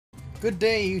Good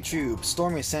day, YouTube!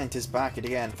 Stormy Ascent is back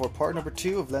again for part number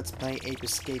 2 of Let's Play Ape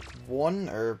Escape 1,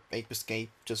 or Ape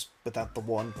Escape just without the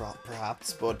 1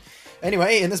 perhaps, but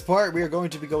anyway, in this part we are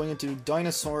going to be going into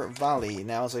Dinosaur Valley.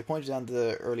 Now, as I pointed out in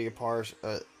the earlier part,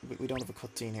 we don't have a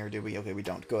cutscene here, do we? Okay, we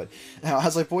don't, good. Now,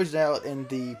 as I pointed out in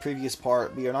the previous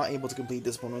part, we are not able to complete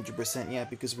this 100% yet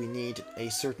because we need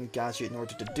a certain gadget in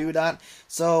order to do that,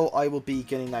 so I will be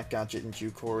getting that gadget in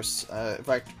due course, in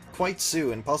fact, quite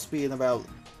soon, possibly even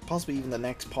the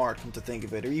next part, come to think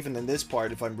of it, or even in this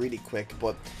part if I'm really quick.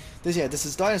 But this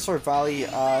is Dinosaur Valley.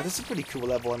 This is a pretty cool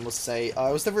level, I must say.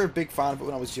 I was never a big fan of it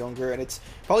when I was younger, and it's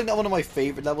probably not one of my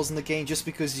favorite levels in the game, just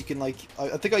because you can, like,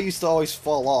 I think I used to always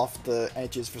fall off the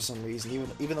edges for some reason,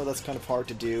 even though that's kind of hard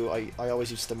to do. I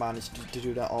always used to manage to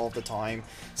do that all the time,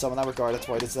 so in that regard that's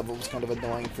why this level was kind of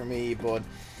annoying for me. But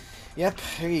yep,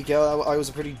 here you go. I was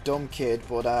a pretty dumb kid,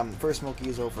 but first monkey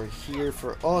is over here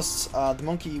for us. The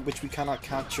monkey which we cannot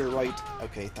capture right...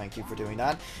 Okay, thank you for doing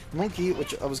that. The monkey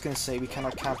which I was going to say we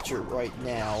cannot capture right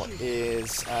now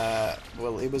is...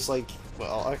 well, it was like...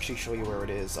 Well, I'll actually show you where it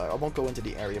is. I won't go into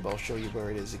the area, but I'll show you where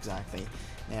it is exactly.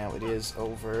 Now, it is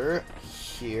over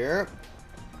here.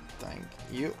 Thank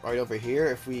you. Right over here.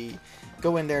 If we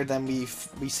go in there, then we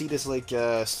see this like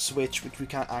switch which we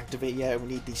can't activate yet. We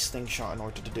need the slingshot in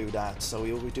order to do that, so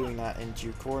we will be doing that in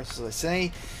due course, as I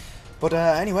say. But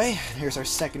anyway, here's our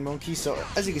second monkey. So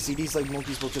as you can see, these like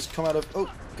monkeys will just come out of...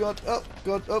 Oh god,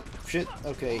 oh shit.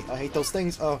 Okay, I hate those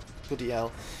things. Oh bloody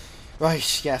hell.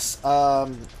 Right, yes. I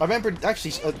remember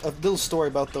actually a little story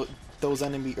about those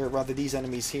enemies, or rather these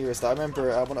enemies here, is that I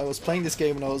remember when I was playing this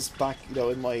game when I was back, you know,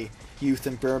 in my youth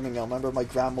in Birmingham. I remember my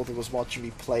grandmother was watching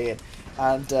me play it,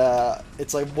 and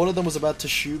it's like one of them was about to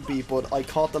shoot me, but I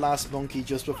caught the last monkey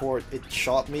just before it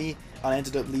shot me, and I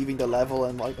ended up leaving the level.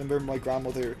 And I remember my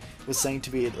grandmother was saying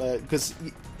to me, because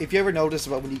if you ever notice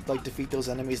about when you like defeat those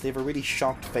enemies, they have a really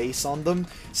shocked face on them.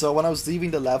 So when I was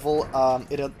leaving the level,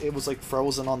 it was like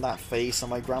frozen on that face, and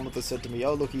my grandmother said to me,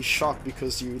 "Oh look, he's shocked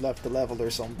because you left the level,"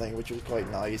 or something, which was quite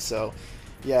nice. So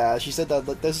yeah, she said that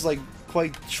this is like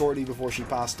quite shortly before she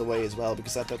passed away as well,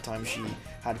 because at that time she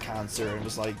had cancer and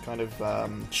was like kind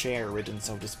of chair ridden,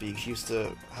 so to speak. She used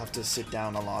to have to sit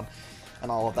down a lot and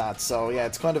all of that. So yeah,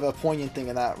 it's kind of a poignant thing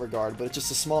in that regard, but it's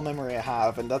just a small memory I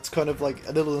have, and that's kind of like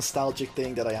a little nostalgic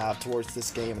thing that I have towards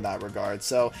this game in that regard.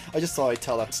 So I just thought I'd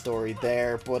tell that story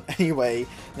there. But anyway,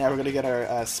 now we're gonna get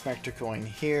our Spectre coin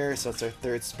here, so it's our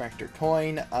third Spectre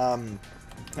coin.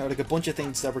 There were like a bunch of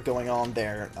things that were going on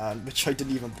there, which I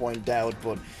didn't even point out,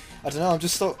 but I don't know, I'm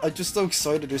just so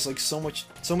excited. There's like so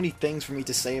many things for me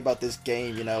to say about this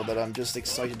game, you know, that I'm just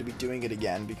excited to be doing it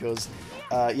again, because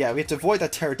yeah, we have to avoid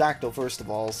that pterodactyl first of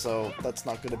all, so that's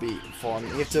not going to be fun.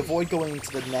 You have to avoid going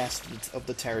into the nest of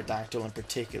the pterodactyl in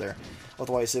particular,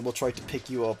 otherwise it will try to pick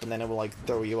you up and then it will like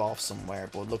throw you off somewhere,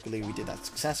 but luckily we did that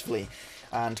successfully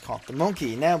and caught the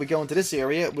monkey. Now we go into this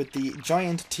area with the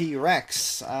giant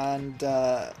T-Rex, and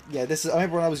yeah, this is, I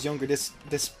remember when I was younger, this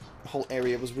whole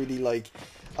area was really like,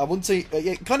 I wouldn't say,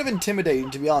 yeah, kind of intimidating,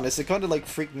 to be honest. It kind of like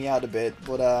freaked me out a bit,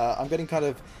 but I'm getting kind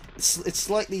of, it's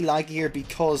slightly laggy here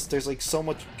because there's like so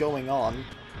much going on.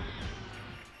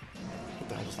 What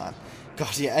the hell was that?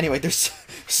 God, yeah, anyway, there's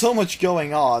so much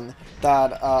going on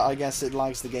that I guess it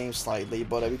lags the game slightly,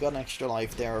 but we got an extra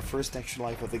life there, our first extra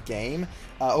life of the game.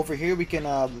 Over here we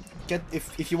can get,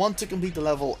 if you want to complete the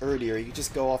level earlier, you can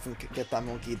just go off and get that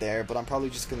monkey there, but I'm probably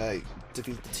just gonna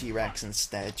defeat the T-Rex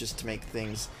instead, just to make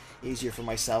things easier for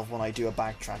myself when I do a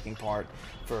backtracking part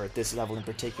for this level in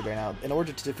particular. Now, in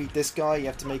order to defeat this guy, you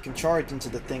have to make him charge into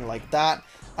the thing like that,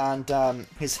 and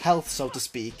his health, so to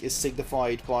speak, is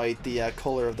signified by the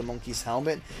colour of the monkey's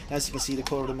helmet. And as you can see, the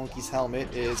colour of the monkey's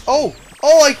helmet is... Oh!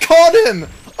 Oh, I caught him!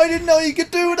 I didn't know you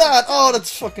could do that! Oh,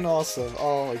 that's fucking awesome.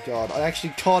 Oh my god, I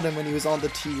actually caught him when he was on the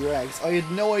T-Rex. I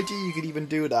had no idea you could even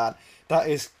do that. That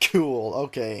is cool.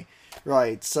 Okay.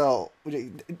 Right, so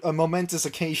a momentous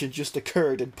occasion just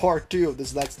occurred in part 2 of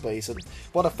this Let's Play, so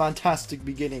what a fantastic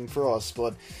beginning for us.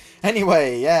 But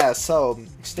anyway, yeah, so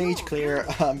stage clear.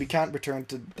 We can't return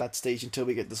to that stage until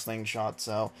we get the slingshot,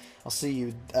 so I'll see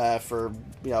you for,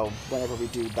 you know, whenever we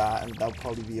do that, and that'll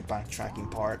probably be a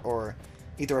backtracking part, or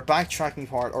either a backtracking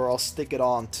part, or I'll stick it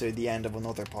on to the end of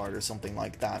another part or something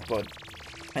like that. But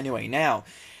anyway, now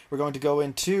we're going to go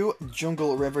into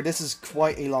Jungle River. This is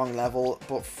quite a long level,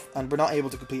 and we're not able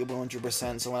to complete it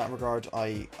 100%, so in that regard,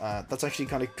 that's actually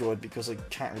kind of good, because I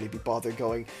can't really be bothered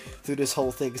going through this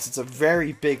whole thing, because it's a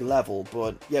very big level.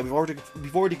 But yeah, we've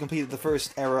already completed the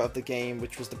first era of the game,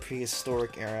 which was the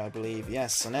prehistoric era, I believe.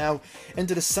 Yes, so now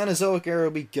into the Cenozoic era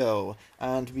we go,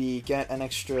 and we get an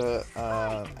extra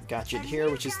gadget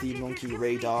here, which is the monkey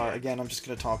radar. Again, I'm just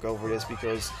going to talk over this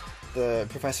because the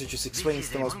professor just explains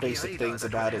the most basic things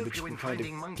about it, which you can kind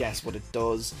of guess what it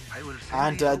does.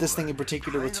 And this thing in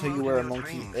particular will tell you where a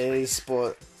monkey is,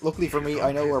 but luckily for me,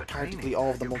 I know where practically all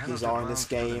of the monkeys are in this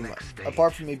game,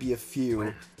 apart from maybe a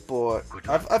few, but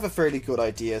I've a fairly good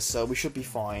idea, so we should be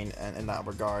fine in that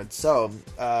regard. So,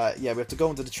 yeah, we have to go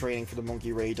into the training for the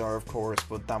monkey radar, of course,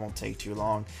 but that won't take too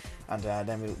long, and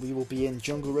then we will be in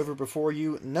Jungle River before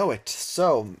you know it.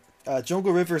 So,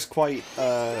 Jungle River is quite,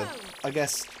 I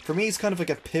guess, for me it's kind of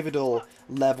like a pivotal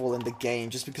level in the game,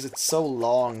 just because it's so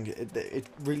long. It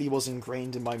really was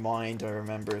ingrained in my mind, I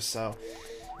remember, so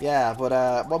yeah.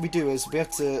 But what we do is we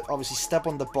have to obviously step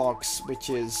on the box, which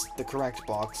is the correct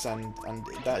box, and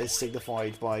that is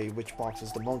signified by which box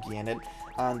has the monkey in it,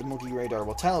 and the monkey radar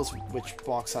will tell us which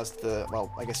box has the,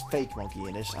 well, I guess fake monkey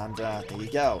in it, and there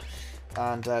you go.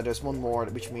 And there's one more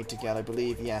which we need to get, I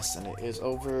believe, yes, and it is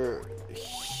over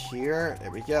here.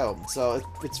 There we go. So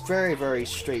it's very, very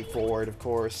straightforward, of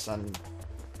course, and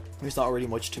there's not really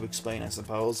much to explain, I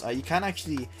suppose. You can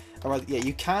actually, or yeah,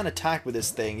 you can attack with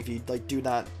this thing if you like do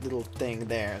that little thing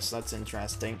there, so that's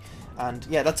interesting. And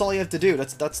yeah, that's all you have to do.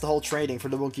 That's the whole training for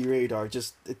the monkey radar.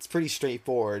 Just, it's pretty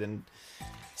straightforward. And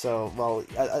so, well,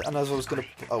 and as I was gonna,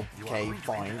 okay,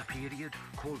 fine.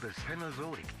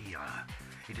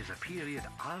 It is a period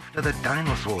after the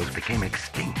dinosaurs became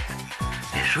extinct.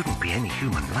 There shouldn't be any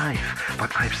human life, but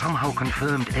I've somehow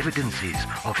confirmed evidences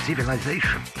of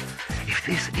civilization. If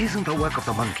this isn't the work of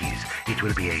the monkeys, it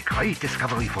will be a great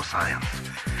discovery for science.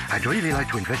 I'd really like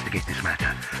to investigate this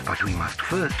matter, but we must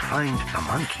first find the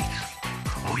monkeys.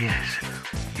 Oh yes,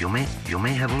 you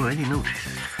may have already noticed,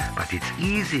 but it's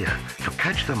easier to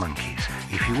catch the monkeys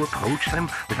if you approach them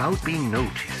without being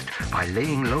noticed by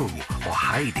laying low or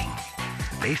hiding.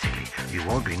 Basically, you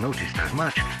won't be noticed as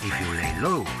much if you lay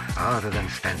low rather than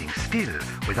standing still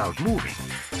without moving.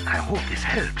 I hope this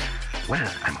helps. Well,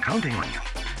 I'm counting on you.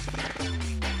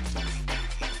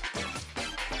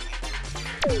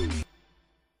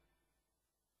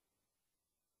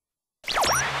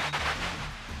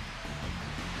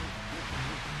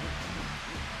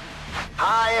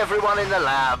 Hi everyone in the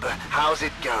lab. How's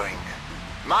it going?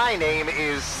 My name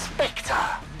is Spectre.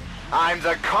 I'm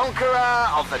the conqueror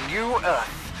of the new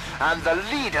Earth, and the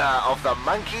leader of the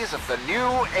monkeys of the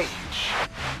new age.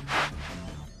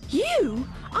 You?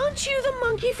 Aren't you the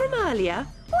monkey from earlier?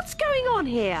 What's going on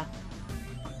here?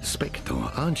 Spectre,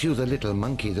 aren't you the little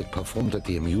monkey that performed at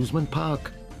the amusement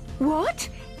park? What?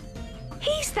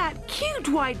 He's that cute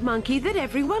white monkey that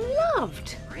everyone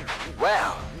loved.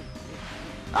 Well,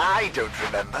 I don't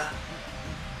remember.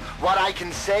 What I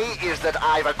can say is that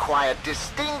I've acquired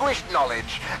distinguished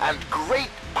knowledge and great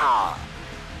power.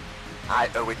 I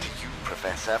owe it to you,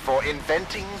 Professor, for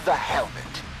inventing the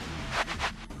helmet.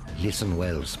 Listen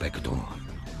well, Spectre.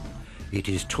 It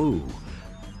is true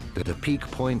that the peak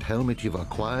point helmet you've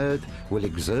acquired will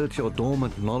exert your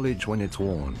dormant knowledge when it's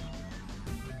worn.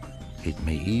 It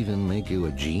may even make you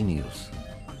a genius.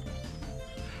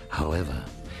 However,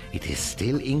 it is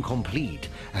still incomplete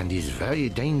and is very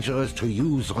dangerous to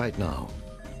use right now.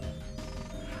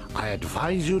 I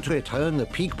advise you to return the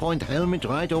peak point helmet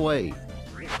right away.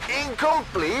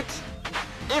 Incomplete?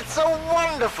 It's a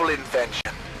wonderful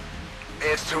invention.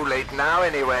 It's too late now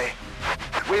anyway.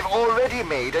 We've already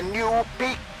made a new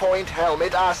peak point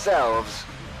helmet ourselves.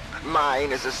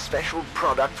 Mine is a special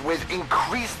product with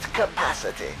increased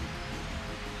capacity.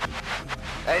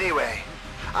 Anyway,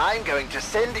 I'm going to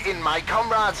send in my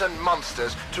comrades and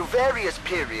monsters to various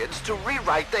periods to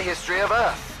rewrite the history of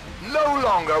Earth. No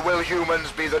longer will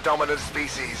humans be the dominant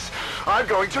species. I'm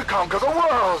going to conquer the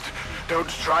world. Don't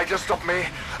try to stop me.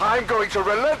 I'm going to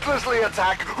relentlessly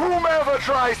attack whomever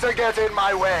tries to get in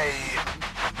my way.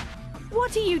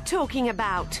 What are you talking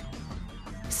about?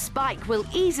 Spike will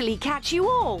easily catch you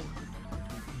all.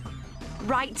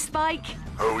 Right, Spike?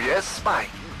 Oh yes, Spike.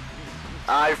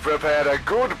 I've prepared a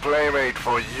good playmate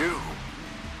for you.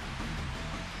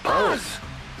 Buzz!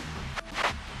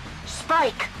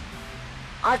 Spike,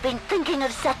 I've been thinking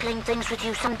of settling things with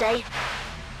you someday.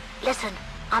 Listen,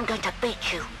 I'm going to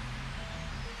beat you.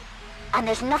 And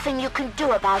there's nothing you can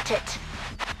do about it.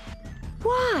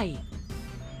 Why?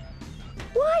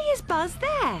 Why is Buzz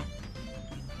there?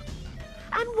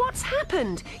 And what's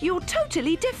happened? You're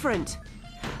totally different.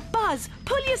 Buzz,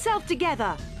 pull yourself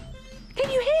together. Can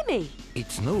you hear me?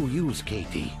 It's no use,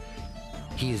 Katie.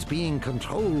 He is being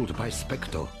controlled by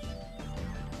Spectre.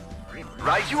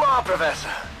 Right you are, Professor.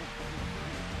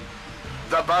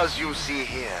 The Buzz you see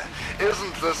here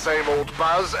isn't the same old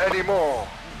Buzz anymore.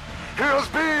 He has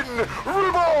been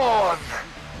reborn!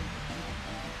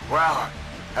 Well,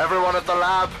 everyone at the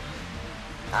lab,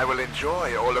 I will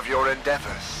enjoy all of your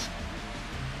endeavors.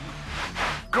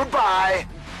 Goodbye!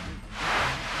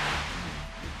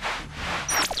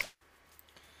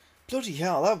 Bloody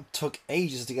hell, that took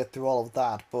ages to get through all of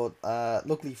that, but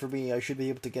luckily for me, I should be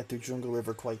able to get through Jungle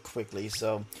River quite quickly,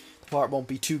 so the part won't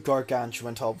be too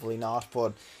gargantuan, hopefully not,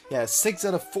 but yeah, 6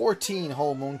 out of 14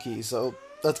 whole monkeys, so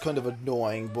that's kind of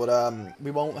annoying, but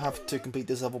we won't have to complete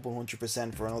this level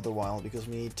 100% for another while, because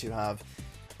we need to have,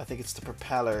 I think it's the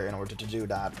propeller in order to do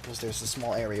that, because there's a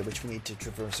small area which we need to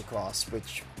traverse across,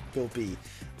 which will be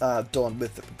done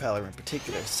with the propeller in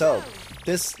particular. So,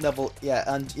 this level,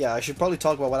 I should probably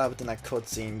talk about what happened in that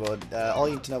cutscene, but all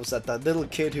you need to know is that that little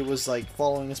kid who was like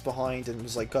following us behind and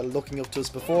was like kind of looking up to us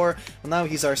before, well now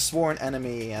he's our sworn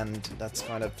enemy, and that's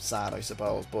kind of sad, I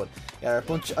suppose. But yeah,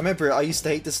 I remember I used to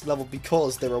hate this level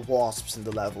because there were wasps in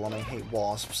the level, and I hate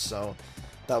wasps, so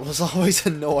that was always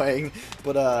annoying.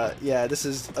 But yeah, this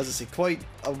is, as I say, quite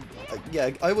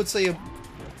I would say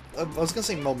I was gonna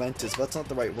say momentous, but that's not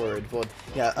the right word, but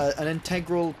yeah, an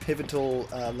integral, pivotal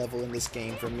level in this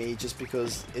game for me, just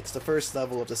because it's the first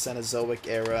level of the Cenozoic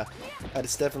era, and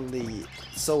it's definitely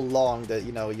so long that,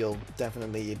 you know, you'll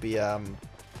definitely be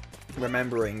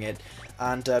remembering it.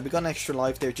 And we got an extra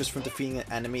life there just from defeating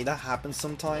an enemy. That happens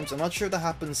sometimes. I'm not sure that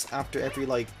happens after every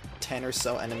like 10 or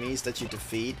so enemies that you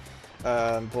defeat.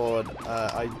 But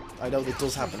I know that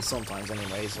does happen sometimes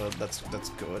anyway, so that's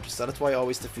good. So that's why I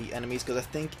always defeat enemies, because I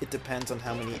think it depends on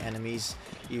how many enemies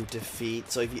you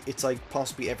defeat. So if it's like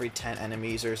possibly every 10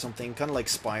 enemies or something, kind of like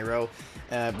Spyro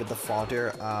with the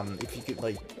fodder. If you could,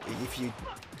 like, if you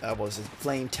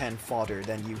flame 10 fodder,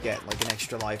 then you get like an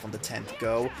extra life on the 10th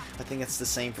go. I think it's the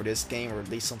same for this game, or at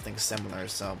least something similar,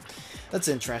 so that's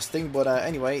interesting. But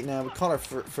anyway, now we caught our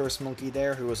first monkey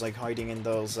there, who was like hiding in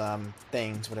those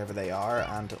things, whatever they are,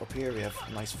 and up here we have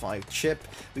a nice 5 chip.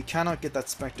 We cannot get that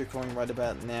Spectre coin right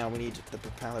about now. We need the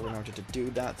propeller in order to do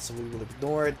that, so we will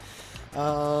ignore it.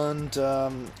 And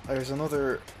there's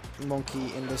another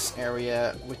monkey in this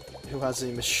area who has a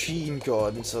machine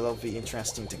gun, so that'll be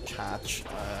interesting to catch.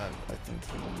 I think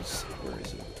he's, where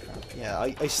is he? Crap.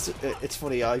 Yeah, it's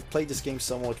funny, I played this game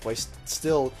so much, but I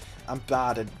still am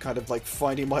bad at kind of like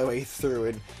finding my way through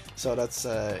it, so that's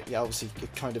yeah, obviously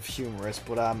kind of humorous,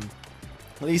 but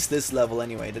at least this level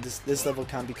anyway, this level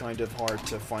can be kind of hard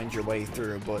to find your way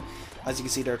through, but as you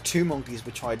can see, there are 2 monkeys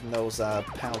which hide in those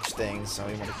pouch things, so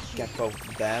you want to get both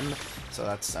of them. So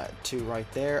that's 2 right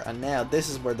there, and now this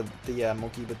is where the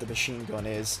monkey with the machine gun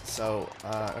is, so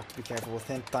I have to be careful with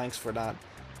him. Thanks for that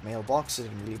mailbox, I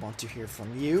didn't really want to hear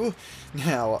from you.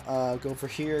 Now, go over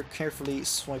here, carefully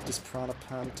swipe this piranha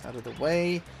plant out of the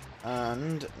way,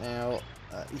 and now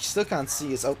you still can't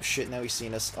see us. Oh shit, now he's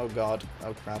seen us. Oh god,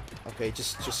 oh crap. Okay,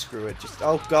 just screw it.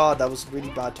 Oh god, that was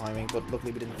really bad timing, but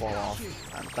luckily we didn't fall off.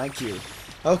 And thank you.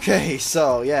 Okay,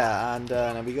 so yeah, and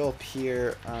now we go up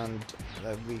here, and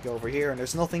we go over here, and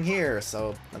there's nothing here,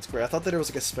 so that's great. I thought that there was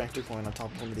like a Spectre coin on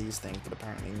top of one of these things, but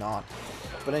apparently not.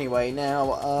 But anyway,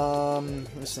 now,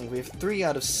 let's think, we have 3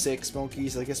 out of 6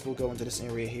 monkeys. I guess we'll go into this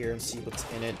area here and see what's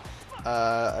in it.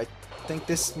 I think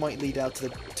this might lead out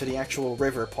to the actual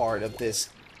river part of this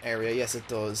area. Yes, it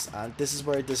does. And this is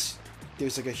where there's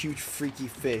like a huge freaky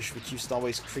fish, which used to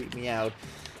always creep me out.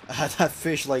 That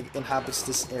fish like inhabits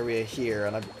this area here,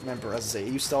 and I remember, as I say,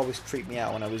 it used to always creep me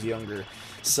out when I was younger.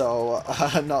 So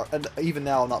and even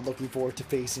now I'm not looking forward to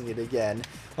facing it again.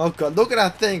 Oh god, look at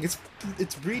that thing!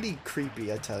 It's really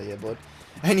creepy, I tell you. But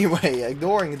anyway,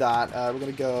 ignoring that, we're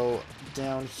gonna go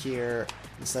down here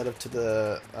instead of to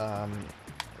the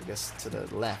I guess to the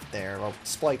left there. Well,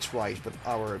 Spike's right, but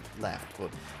our left. But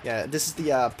yeah, this is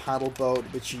the paddle boat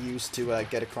which you use to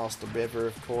get across the river,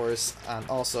 of course, and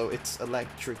also it's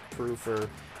electric proof, or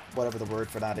whatever the word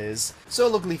for that is. So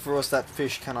luckily for us, that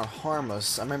fish cannot harm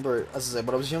us. I remember, as I said,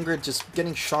 when I was younger, just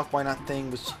getting shocked by that thing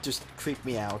was just creeped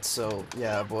me out. So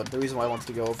yeah, but the reason why I wanted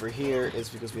to go over here is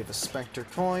because we have a Spectre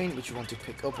coin, which we want to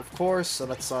pick up, of course. So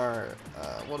that's our,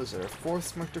 what is it, our 4th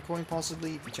Spectre coin,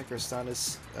 possibly? If we check our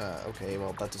status, okay,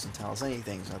 well, that doesn't tell us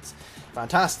anything, so that's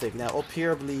fantastic. Now, up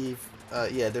here, I believe,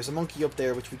 yeah, there's a monkey up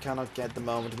there which we cannot get at the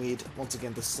moment. We need, once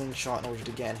again, the slingshot in order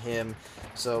to get him.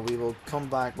 So we will come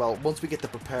back, well, once we get the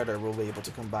propeller, we'll be able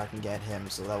to come back and get him.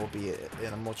 So that will be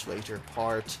in a much later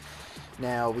part.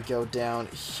 Now we go down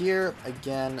here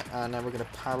again, and then we're going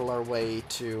to paddle our way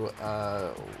to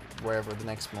wherever the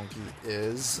next monkey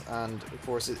is. And of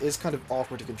course, it is kind of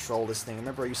awkward to control this thing. I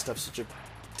remember I used to have such a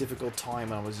difficult time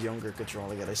when I was younger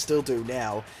controlling it. I still do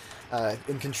now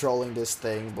in controlling this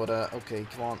thing. But okay,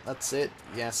 come on, that's it.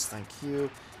 Yes, thank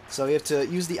you. So you have to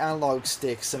use the analog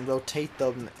sticks and rotate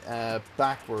them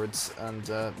backwards, and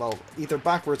well, either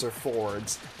backwards or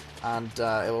forwards, and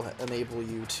it will enable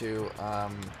you to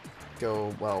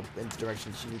go, well, in the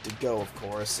directions you need to go, of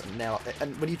course. And now,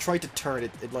 and when you try to turn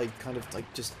it, it like kind of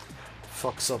like just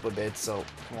fucks up a bit. So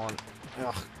come on.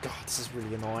 Oh god, this is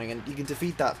really annoying. And you can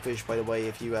defeat that fish, by the way,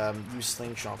 if you use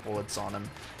slingshot bullets on him.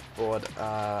 But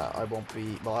I won't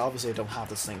be, well, obviously I don't have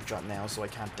the slingshot now, so I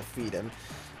can't defeat him.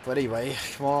 But anyway,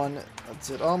 come on,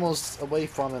 that's it. Almost away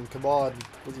from him. Come on.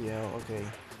 Bloody hell. Okay.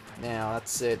 Now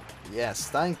that's it. Yes,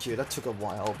 thank you. That took a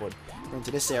while, but we're into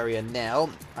this area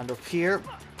now. And up here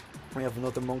we have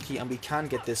another monkey, and we can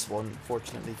get this one,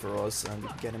 fortunately for us, and we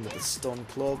can get him with the stun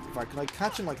club. In fact, can I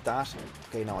catch him like that?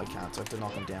 Okay, no I can't, so I have to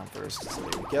knock him down first. So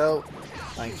there we go.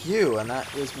 Thank you, and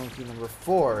that is monkey number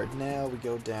 4. Now we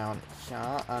go down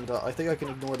here, and I think I can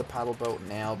ignore the paddle boat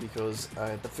now, because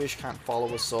the fish can't follow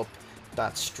us up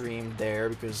that stream there,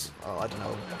 because I don't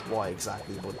know why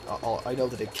exactly, but I know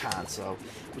that it can't, so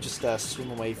we just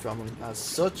swim away from him as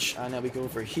such. And now we go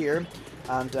over here,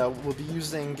 and we'll be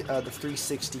using the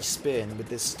 360 spin with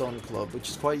this stun club, which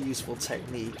is quite a useful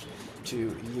technique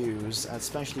to use,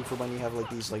 especially for when you have like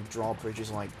these like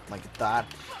drawbridges like that.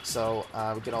 So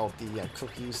we get all the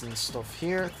cookies and stuff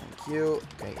here. Thank you.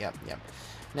 Okay, yep.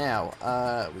 Now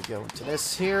we go into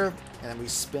this here, and then we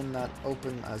spin that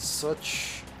open as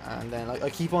such. And then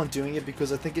I keep on doing it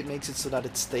because I think it makes it so that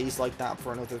it stays like that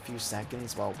for another few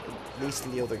seconds. Well, at least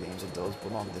in the other games it does,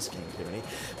 but not in this game clearly.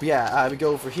 But yeah, we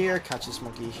go over here, catch this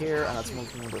monkey here, and that's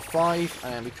monkey number 5.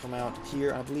 And then we come out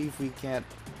here, and I believe we get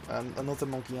another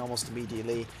monkey almost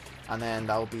immediately. And then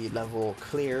that will be level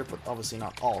clear, but obviously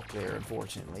not all clear,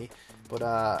 unfortunately.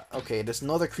 But okay, there's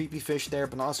another creepy fish there,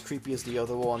 but not as creepy as the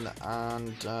other one.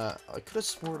 And I could have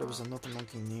swore there was another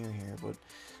monkey near here, but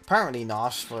apparently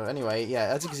not. But anyway, yeah,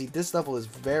 as you can see, this level is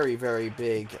very, very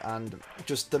big, and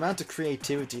just the amount of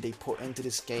creativity they put into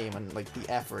this game and like the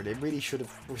effort, it really should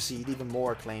have received even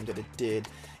more acclaim than it did.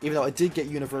 Even though it did get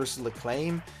universal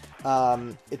acclaim,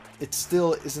 it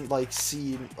still isn't like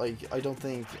seen, like, I don't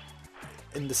think,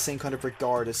 in the same kind of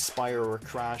regard as Spyro or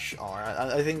Crash are.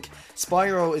 I think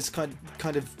Spyro is kind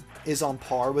of is on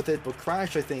par with it, but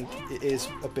Crash I think is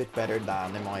a bit better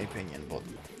than, in my opinion. But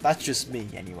that's just me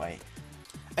anyway.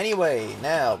 Anyway,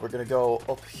 now we're gonna go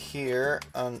up here,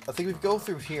 and I think we go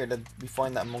through here that we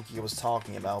find that monkey I was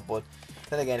talking about. But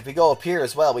then again, if we go up here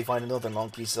as well, we find another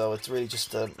monkey, so it's really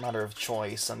just a matter of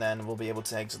choice, and then we'll be able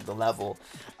to exit the level,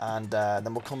 and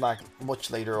then we'll come back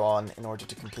much later on in order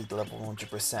to complete the level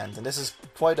 100%. And this is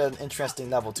quite an interesting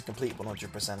level to complete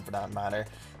 100% for that matter.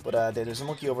 But there's a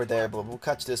monkey over there, but we'll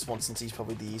catch this one since he's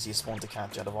probably the easiest one to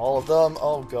catch out of all of them.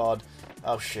 Oh god.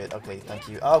 Oh shit, okay, thank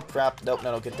you. Oh crap, nope,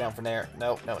 no, get down from there.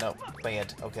 No,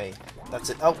 bad, okay.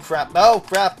 That's it. Oh crap,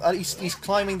 he's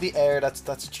climbing the air,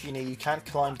 that's cheating, you can't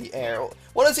climb the air.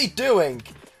 What is he doing?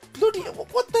 Bloody,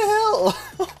 what the hell?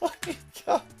 Oh my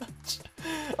god.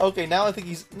 Okay, now I think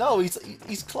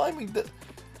he's climbing the...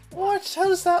 What? How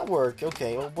does that work?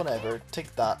 Okay, well, whatever.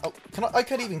 Take that. Oh, I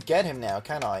can't even get him now,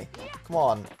 can I? Come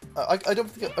on. I don't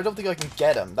think I can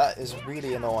get him. That is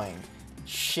really annoying.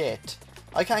 Shit.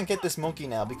 I can't get this monkey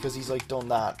now because he's like done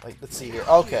that. Like, let's see here.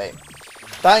 Okay.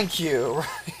 Thank you.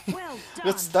 Well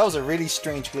done. That was a really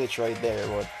strange glitch right there,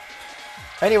 but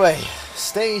anyway,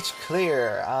 stage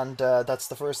clear, and that's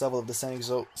the first level of the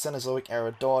Cenozoic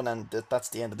era done, and that's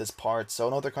the end of this part. So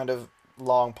another kind of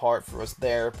long part for us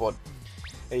there, but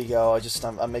there you go.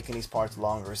 I'm making these parts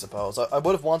longer, I suppose. I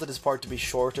would have wanted this part to be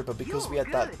shorter, but because we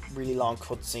had that really long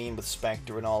cutscene with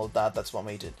Spectre and all of that, that's what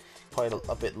made it quite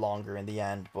a bit longer in the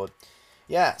end. But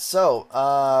yeah, so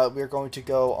we're going to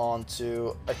go on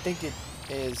to, I think it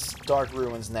is Dark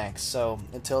Ruins next. So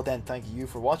until then, thank you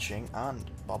for watching,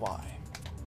 and bye bye.